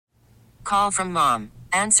call from mom.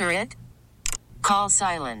 Answer it. Call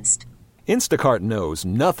silenced. Instacart knows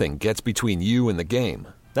nothing gets between you and the game.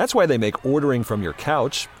 That's why they make ordering from your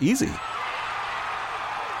couch easy.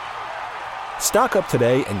 Stock up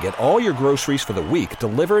today and get all your groceries for the week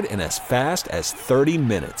delivered in as fast as 30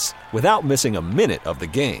 minutes without missing a minute of the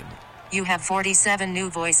game. You have 47 new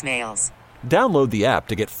voicemails. Download the app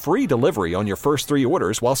to get free delivery on your first 3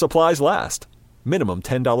 orders while supplies last. Minimum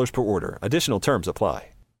 $10 per order. Additional terms apply.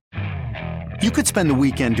 You could spend the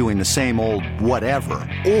weekend doing the same old whatever,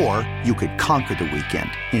 or you could conquer the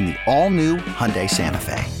weekend in the all-new Hyundai Santa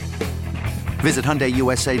Fe. Visit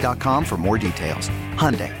HyundaiUSA.com for more details.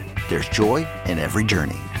 Hyundai, there's joy in every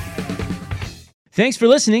journey. Thanks for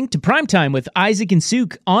listening to Primetime with Isaac and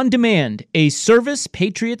Suk on Demand, a Service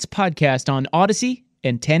Patriots podcast on Odyssey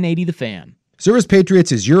and 1080 The Fan. Service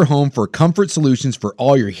Patriots is your home for comfort solutions for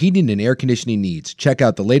all your heating and air conditioning needs. Check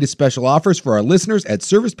out the latest special offers for our listeners at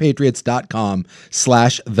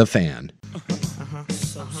servicepatriots.com/thefan.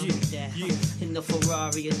 In the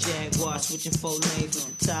Ferrari or Jaguar, switching 4 lanes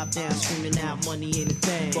with the top down, screaming out money in the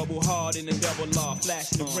bank. Bubble hard in the double law,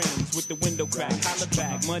 flashing the rims with the window crack, holla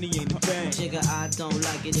back, money in the bank. Jigga, I don't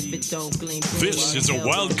like it if it don't gleam. This is a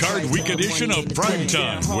wild card week edition of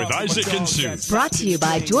Primetime with Isaac and Sue. Brought to you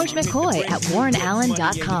by George McCoy at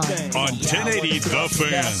WarrenAllen.com. On 1080 The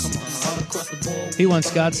Fan. P1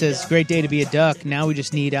 Scott says, great day to be a Duck. Now we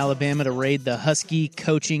just need Alabama to raid the Husky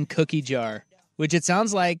coaching cookie jar, which it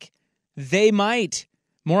sounds like they might.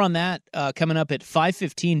 More on that coming up at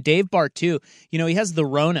 5:15. Dave Bartu, he has the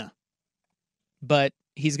Rona, but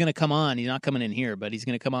he's going to come on. He's not coming in here, but he's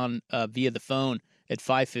going to come on via the phone at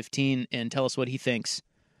 5:15 and tell us what he thinks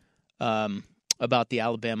about the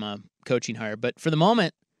Alabama coaching hire. But for the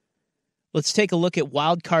moment, let's take a look at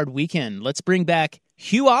Wild Card Weekend. Let's bring back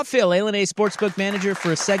Hugh Otfill, A&A Sportsbook Manager,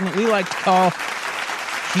 for a segment we like to call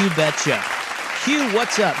HuBetcha. Hugh,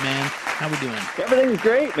 what's up, man? How we doing? Everything's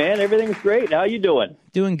great, man. Everything's great. How you doing?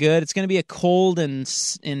 Doing good. It's going to be a cold and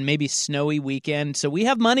maybe snowy weekend, so we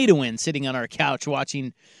have money to win sitting on our couch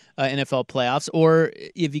watching NFL playoffs, or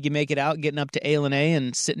if you can make it out, getting up to A&A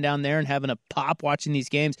and sitting down there and having a pop watching these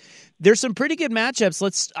games. There's some pretty good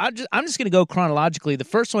matchups. I'm just going to go chronologically. The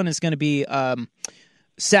first one is going to be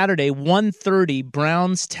Saturday, 1:30,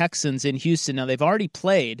 Browns-Texans in Houston. Now, they've already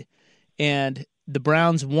played, and the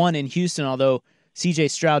Browns won in Houston, although C.J.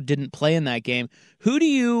 Stroud didn't play in that game. Who do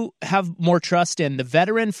you have more trust in, the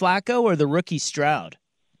veteran Flacco or the rookie Stroud?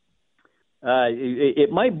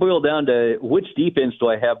 It might boil down to which defense do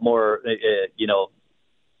I have more,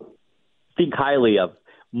 think highly of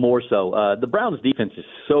more so. The Browns' defense is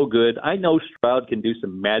so good. I know Stroud can do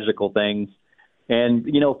some magical things. And,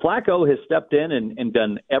 Flacco has stepped in and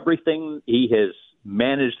done everything. He has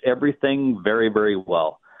managed everything very, very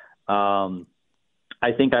well.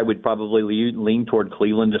 I think I would probably lean toward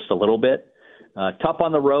Cleveland just a little bit. Tough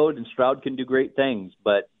on the road, and Stroud can do great things,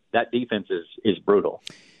 but that defense is brutal.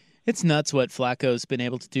 It's nuts what Flacco's been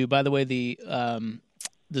able to do. By the way, the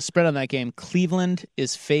spread on that game, Cleveland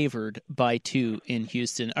is favored by 2 in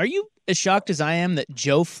Houston. Are you as shocked as I am that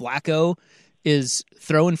Joe Flacco is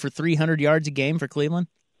throwing for 300 yards a game for Cleveland?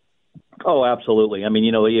 Oh, absolutely. I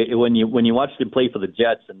mean, when you watched him play for the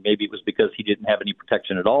Jets, and maybe it was because he didn't have any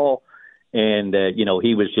protection at all, and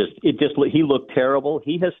he looked terrible.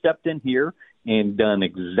 He has stepped in here and done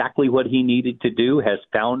exactly what he needed to do. Has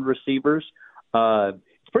found receivers.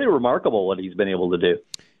 It's pretty remarkable what he's been able to do.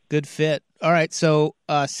 Good fit. All right, so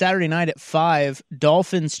Saturday night at 5,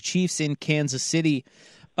 Dolphins Chiefs in Kansas City.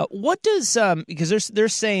 What does because they're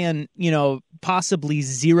saying possibly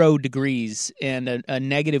 0 degrees and a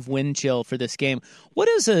negative wind chill for this game. What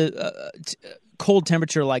is a cold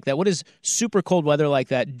temperature like that? What does super cold weather like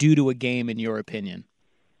that do to a game, in your opinion?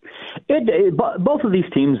 Both of these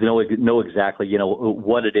teams know exactly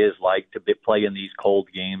what it is like to play in these cold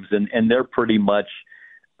games, and they're pretty much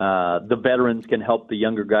the veterans can help the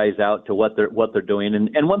younger guys out to what they're doing.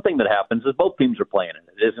 And one thing that happens is both teams are playing it.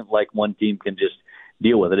 It isn't like one team can just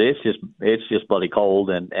deal with it. It's just bloody cold,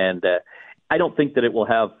 and I don't think that it will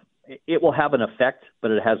have an effect, but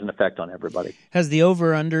it has an effect on everybody. Has the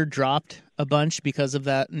over/under dropped a bunch because of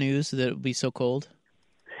that news that it would be so cold?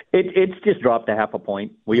 It's just dropped a half a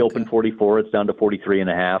point. We opened 44. It's down to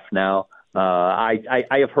 43.5 now. I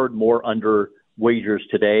have heard more under wagers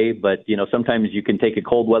today, but sometimes you can take a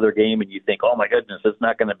cold weather game and you think, oh my goodness, it's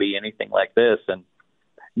not going to be anything like this, and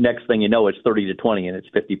next thing you know, it's 30-20 and it's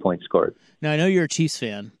 50 points scored. Now I know you're a Chiefs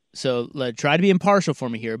fan, so try to be impartial for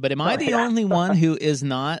me here. But am I the only one who is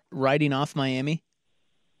not writing off Miami?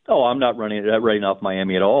 Oh, I'm not writing off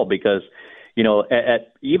Miami at all because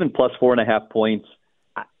at even plus 4.5 points,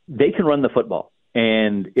 they can run the football.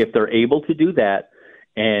 And if they're able to do that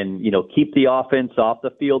and, keep the offense off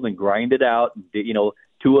the field and grind it out,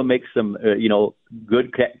 Tua makes some,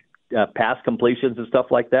 good pass completions and stuff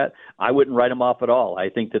like that, I wouldn't write them off at all. I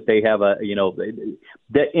think that they have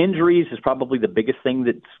the injuries is probably the biggest thing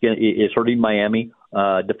is hurting Miami.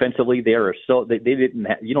 Defensively, they didn't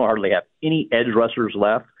hardly have any edge rushers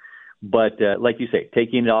left. But like you say,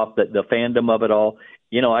 taking off the fandom of it all,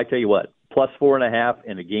 I tell you what, plus 4.5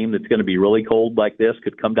 in a game that's going to be really cold like this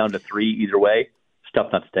could come down to 3 either way. It's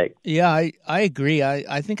tough not to take. Yeah, I agree.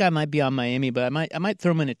 I think I might be on Miami, but I might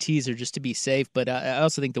throw them in a teaser just to be safe. But I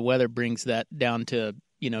also think the weather brings that down to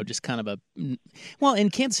just kind of in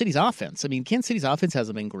Kansas City's offense. I mean, Kansas City's offense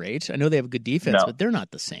hasn't been great. I know they have a good defense, but they're not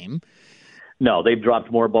the same. No, they've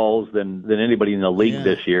dropped more balls than anybody in the league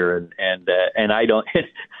this year, and I don't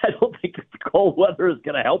think the cold weather is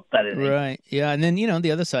going to help that any. Right. Yeah, and then on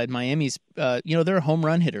the other side, Miami's they're home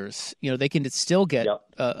run hitters. They can still get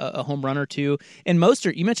a home run or two. And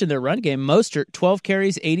Mostert, you mentioned their run game. Mostert, 12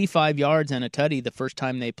 carries, 85 yards, and a tutty the first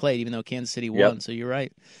time they played, even though Kansas City won. So you're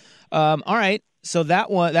right. All right. So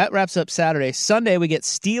that wraps up Saturday. Sunday we get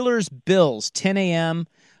Steelers-Bills, 10 a.m.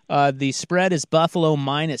 The spread is Buffalo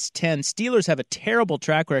 -10. Steelers have a terrible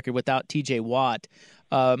track record without T.J. Watt.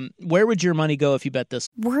 Where would your money go if you bet this?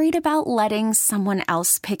 Worried about letting someone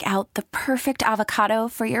else pick out the perfect avocado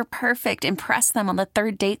for your perfect impress them on the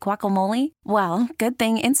third date guacamole? Well, good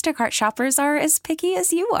thing Instacart shoppers are as picky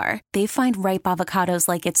as you are. They find ripe avocados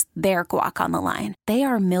like it's their guac on the line. They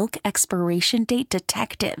are milk expiration date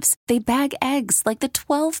detectives. They bag eggs like the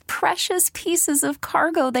 12 precious pieces of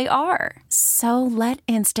cargo they are. So let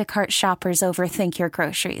Instacart shoppers overthink your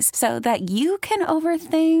groceries so that you can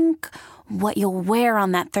overthink what you'll wear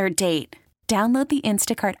on that third date. Download the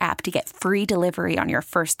Instacart app to get free delivery on your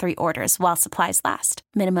first 3 orders while supplies last.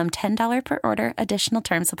 Minimum $10 per order. Additional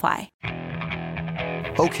terms apply.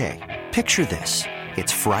 Okay, picture this.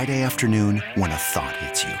 It's Friday afternoon when a thought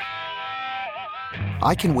hits you.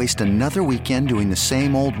 I can waste another weekend doing the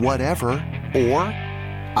same old whatever, or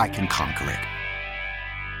I can conquer it.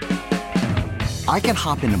 I can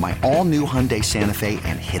hop into my all-new Hyundai Santa Fe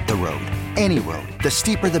and hit the road. Any road. The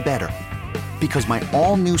steeper, the better. Because my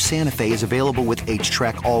all-new Santa Fe is available with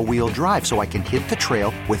H-Track all-wheel drive, so I can hit the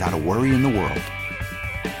trail without a worry in the world.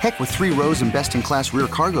 Heck, with 3 rows and best-in-class rear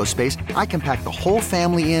cargo space, I can pack the whole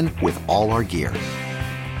family in with all our gear.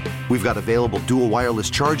 We've got available dual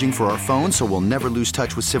wireless charging for our phones, so we'll never lose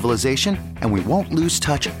touch with civilization, and we won't lose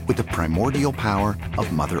touch with the primordial power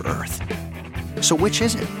of Mother Earth. So which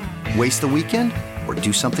is it? Waste the weekend or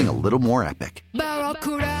do something a little more epic?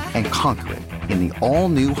 And conquer it in the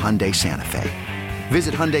all-new Hyundai Santa Fe.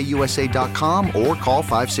 Visit HyundaiUSA.com or call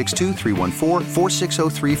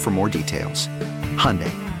 562-314-4603 for more details.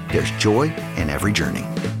 Hyundai, there's joy in every journey.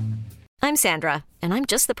 I'm Sandra, and I'm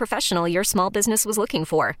just the professional your small business was looking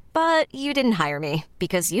for. But you didn't hire me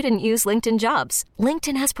because you didn't use LinkedIn Jobs.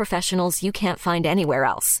 LinkedIn has professionals you can't find anywhere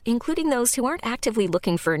else, including those who aren't actively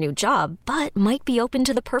looking for a new job, but might be open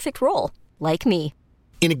to the perfect role, like me.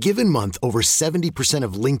 In a given month, over 70%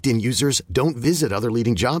 of LinkedIn users don't visit other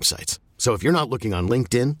leading job sites. So if you're not looking on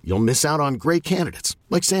LinkedIn, you'll miss out on great candidates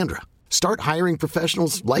like Sandra. Start hiring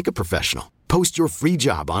professionals like a professional. Post your free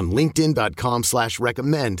job on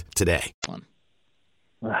linkedin.com/recommend today.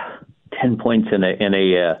 10 points in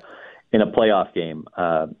a playoff game.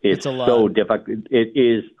 It's so difficult. It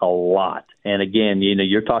is a lot. And again,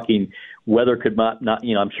 you're talking weather could not.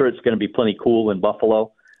 I'm sure it's going to be plenty cool in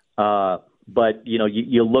Buffalo. But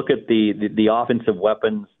you look at the offensive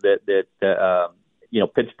weapons that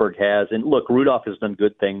Pittsburgh has, and look, Rudolph has done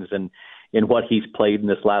good things in what he's played in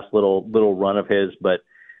this last little run of his. But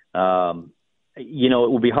it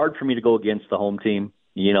will be hard for me to go against the home team.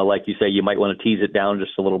 Like you say, you might want to tease it down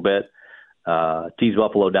just a little bit, tease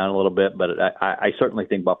Buffalo down a little bit. But I certainly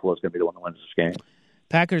think Buffalo is going to be the one that wins this game.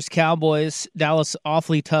 Packers, Cowboys, Dallas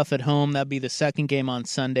awfully tough at home. That'd be the second game on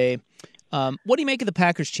Sunday. What do you make of the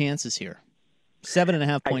Packers' chances here?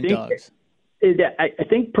 7.5-point dogs. I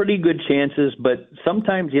think pretty good chances, but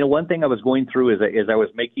sometimes, one thing I was going through as I was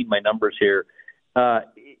making my numbers here, that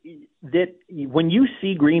when you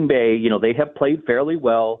see Green Bay, they have played fairly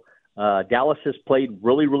well. Dallas has played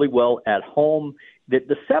really, really well at home.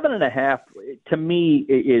 The 7.5 to me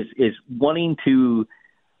is wanting to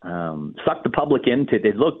suck the public into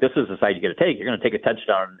this. Look, this is the side you got to take. You're going to take a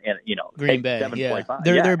touchdown and Green Bay. 7.5.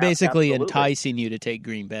 They're basically enticing you to take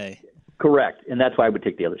Green Bay. Correct, and that's why I would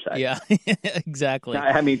take the other side. Yeah, exactly.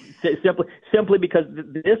 I mean, simply because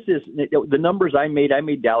this is the numbers I made. I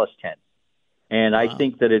made Dallas 10, and I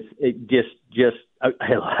think that it's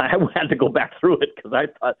I had to go back through it because I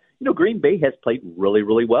thought, Green Bay has played really,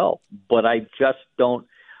 really well, but I just don't.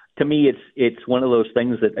 To me, it's one of those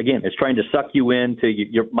things that, again, it's trying to suck you into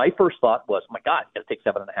your. My first thought was, my God, it's going to take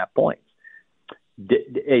 7.5 points.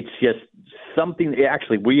 It's just something.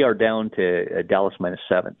 Actually, we are down to Dallas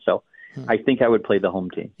 -7, so I think I would play the home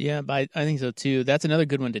team. Yeah, but I think so too. That's another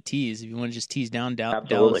good one to tease. If you want to just tease down,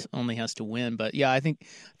 Dallas only has to win. But yeah, I think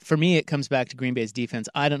for me it comes back to Green Bay's defense.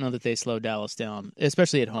 I don't know that they slow Dallas down,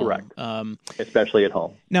 especially at home. Correct. Especially at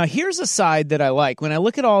home. Now, here's a side that I like. When I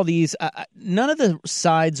look at all these, none of the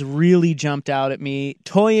sides really jumped out at me.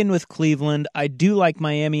 Toying with Cleveland. I do like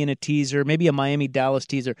Miami in a teaser, maybe a Miami-Dallas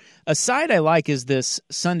teaser. A side I like is this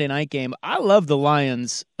Sunday night game. I love the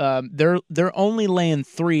Lions. They're only laying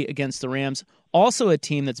 3 against the Rams. Also a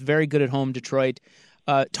team that's very good at home, Detroit.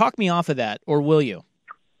 Talk me off of that, or will you?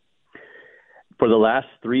 For the last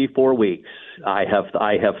 3-4 weeks, I have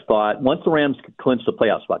thought once the Rams clinched the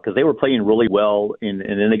playoff spot, because they were playing really well, and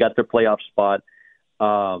then they got their playoff spot,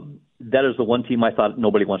 that is the one team I thought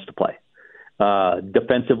nobody wants to play.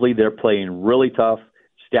 Defensively, they're playing really tough.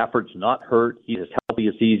 Stafford's not hurt. He's as healthy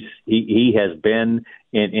as he has been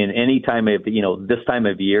in any time of this time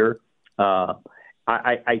of year.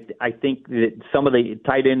 I think that some of the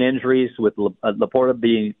tight end injuries with Laporta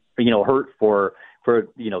being hurt for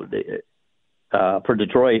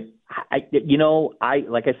Detroit,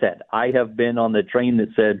 like I said, I have been on the train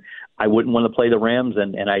that said I wouldn't want to play the Rams,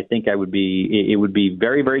 and I think it would be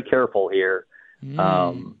very, very careful here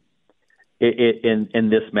in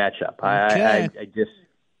this matchup. Okay. Just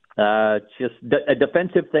a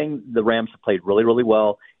defensive thing. The Rams have played really, really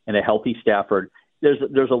well, and a healthy Stafford.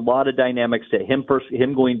 There's a lot of dynamics to him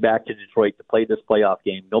going back to Detroit to play this playoff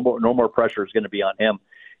game. No more pressure is going to be on him.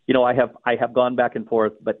 I have gone back and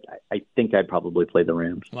forth, but I think I'd probably play the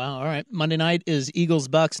Rams. Wow, all right. Monday night is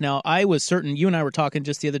Eagles-Bucks. Now, I was certain, you and I were talking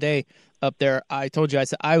just the other day up there. I told you, I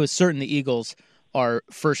said I was certain the Eagles are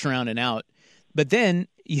first round and out. But then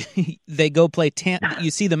they go play Tampa.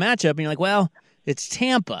 You see the matchup, and you're like, well, it's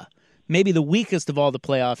Tampa. Maybe the weakest of all the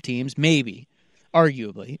playoff teams, maybe,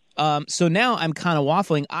 arguably. So now I'm kind of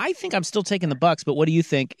waffling. I think I'm still taking the Bucks, but what do you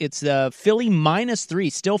think? It's Philly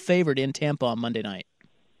 -3, still favored in Tampa on Monday night.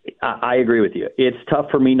 I agree with you. It's tough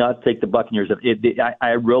for me not to take the Buccaneers.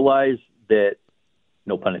 I realize that,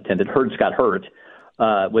 no pun intended, Hurts got hurt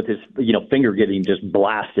with his finger getting just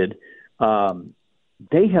blasted.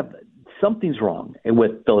 Something's wrong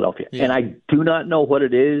with Philadelphia, and I do not know what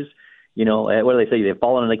it is. What do they say? They've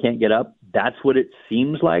fallen and they can't get up. That's what it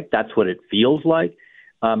seems like. That's what it feels like.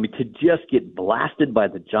 To just get blasted by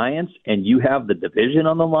the Giants and you have the division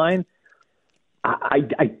on the line.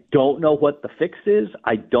 I don't know what the fix is.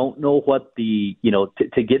 I don't know what to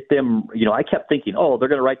get them. I kept thinking, they're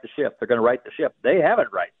going to right the ship. They're going to right the ship. They haven't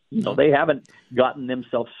right. They haven't gotten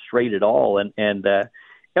themselves straight at all. And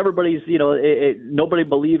everybody's, nobody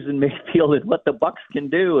believes in Mayfield and what the Bucs can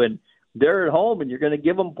do. And they're at home, and you're going to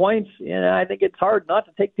give them points. And I think it's hard not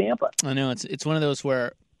to take Tampa. I know it's one of those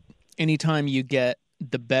where anytime you get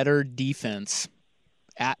the better defense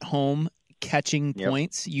at home catching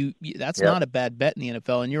points, that's not a bad bet in the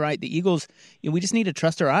NFL. And you're right, the Eagles, we just need to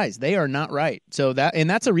trust our eyes. They are not right. So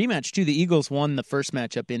that's a rematch too. The Eagles won the first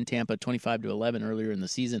matchup in Tampa 25-11 earlier in the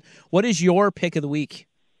season. What is your pick of the week,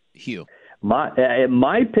 Hugh?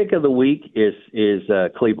 My pick of the week is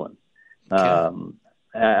Cleveland. Okay.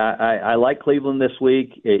 I like Cleveland this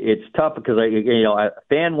week. It's tough because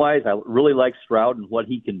fan wise, I really like Stroud and what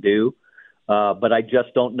he can do. But I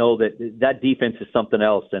just don't know that defense is something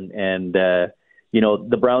else. And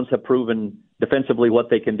the Browns have proven defensively what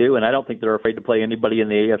they can do. And I don't think they're afraid to play anybody in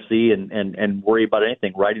the AFC and worry about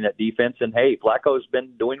anything, riding that defense. And, hey, Flacco's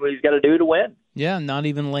been doing what he's got to do to win. Yeah, not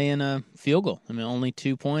even laying a field goal. I mean, only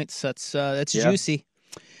 2 points. That's juicy.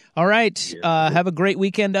 All right. Have a great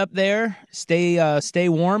weekend up there. Stay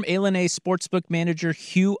warm. A Sportsbook Manager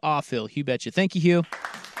Hugh Offill. HuBetcha. Thank you, Hugh.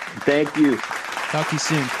 Thank you. Talk to you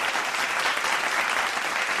soon.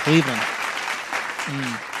 Cleveland.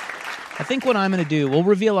 I think what I'm going to do, we'll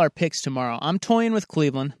reveal our picks tomorrow. I'm toying with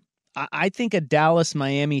Cleveland. I think a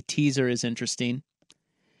Dallas-Miami teaser is interesting.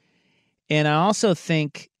 And I also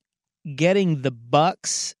think getting the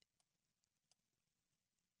Bucks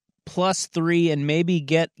 +3 and maybe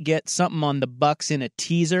get something on the Bucks in a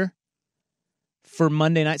teaser for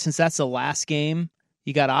Monday night, since that's the last game.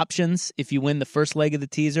 You got options if you win the first leg of the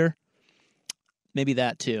teaser. Maybe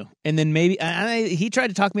that too. And then maybe he tried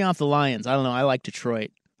to talk me off the Lions. I don't know. I like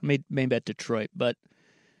Detroit. I may bet Detroit, but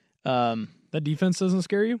that defense doesn't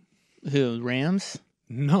scare you? Who, Rams?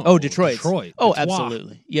 No. Oh, Detroit. Oh,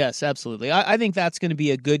 absolutely. Yes, absolutely. I think that's going to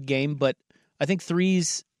be a good game, but I think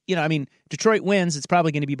 3's, I mean, Detroit wins, it's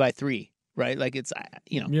probably going to be by 3, right? Like it's,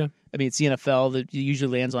 Yeah. I mean, it's the NFL that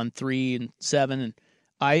usually lands on 3 and 7. And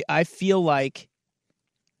I feel like,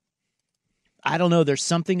 I don't know, there's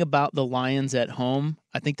something about the Lions at home.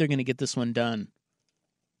 I think they're going to get this one done.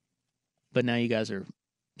 But now you guys are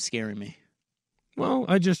scaring me. Well,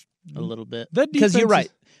 a little bit. That because you're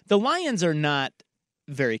right. The Lions are not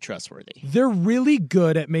very trustworthy. They're really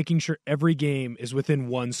good at making sure every game is within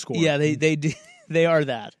one score. Yeah, they are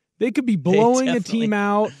that. They could be blowing a team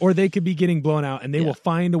out, or they could be getting blown out, and they will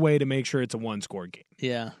find a way to make sure it's a one-score game.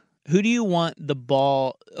 Yeah. Who do you want the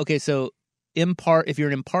ball? Okay, so if you're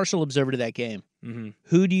an impartial observer to that game,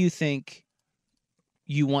 who do you think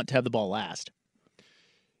you want to have the ball last?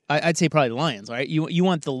 I'd say probably the Lions, right? You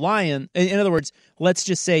want the Lion. In other words, let's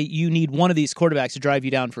just say you need one of these quarterbacks to drive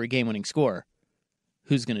you down for a game-winning score.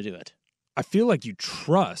 Who's going to do it? I feel like you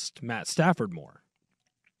trust Matt Stafford more.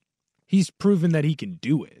 He's proven that he can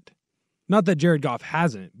do it. Not that Jared Goff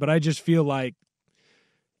hasn't, but I just feel like...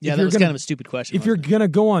 Yeah, that was kind of a stupid question. If you're going to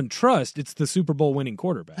go on trust, it's the Super Bowl winning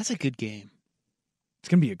quarterback. That's a good game. It's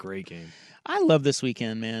going to be a great game. I love this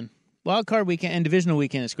weekend, man. Wild card weekend and divisional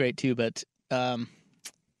weekend is great too, but this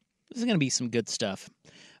is going to be some good stuff.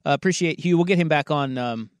 Appreciate Hugh. We'll get him back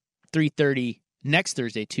on 3:30 next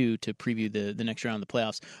Thursday too to preview the next round of the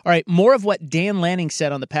playoffs. All right, more of what Dan Lanning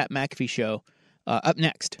said on the Pat McAfee show up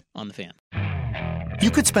next on The Fan. You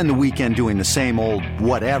could spend the weekend doing the same old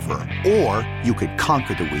whatever, or you could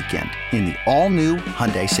conquer the weekend in the all-new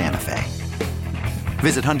Hyundai Santa Fe.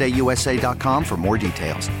 Visit HyundaiUSA.com for more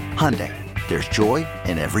details. Hyundai, there's joy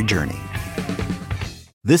in every journey.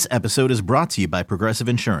 This episode is brought to you by Progressive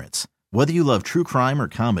Insurance. Whether you love true crime or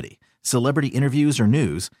comedy, celebrity interviews or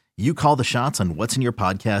news, you call the shots on what's in your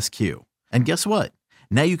podcast queue. And guess what?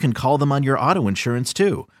 Now you can call them on your auto insurance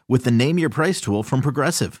too with the Name Your Price tool from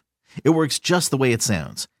Progressive. It works just the way it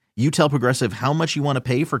sounds. You tell Progressive how much you want to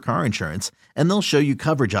pay for car insurance, and they'll show you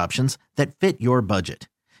coverage options that fit your budget.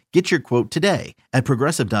 Get your quote today at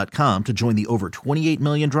Progressive.com to join the over 28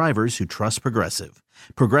 million drivers who trust Progressive.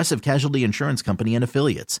 Progressive Casualty Insurance Company and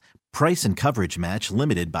Affiliates. Price and coverage match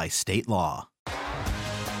limited by state law.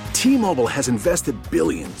 T-Mobile has invested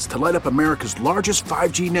billions to light up America's largest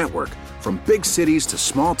 5G network, from big cities to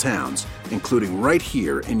small towns, including right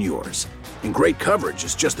here in yours. And great coverage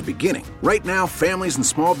is just the beginning. Right now, families and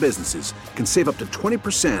small businesses can save up to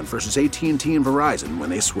 20% versus AT&T and Verizon when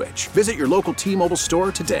they switch. Visit your local T-Mobile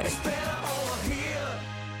store today.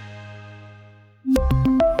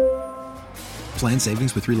 Plan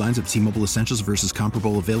savings with 3 lines of T-Mobile Essentials versus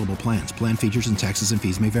comparable available plans. Plan features and taxes and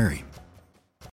fees may vary.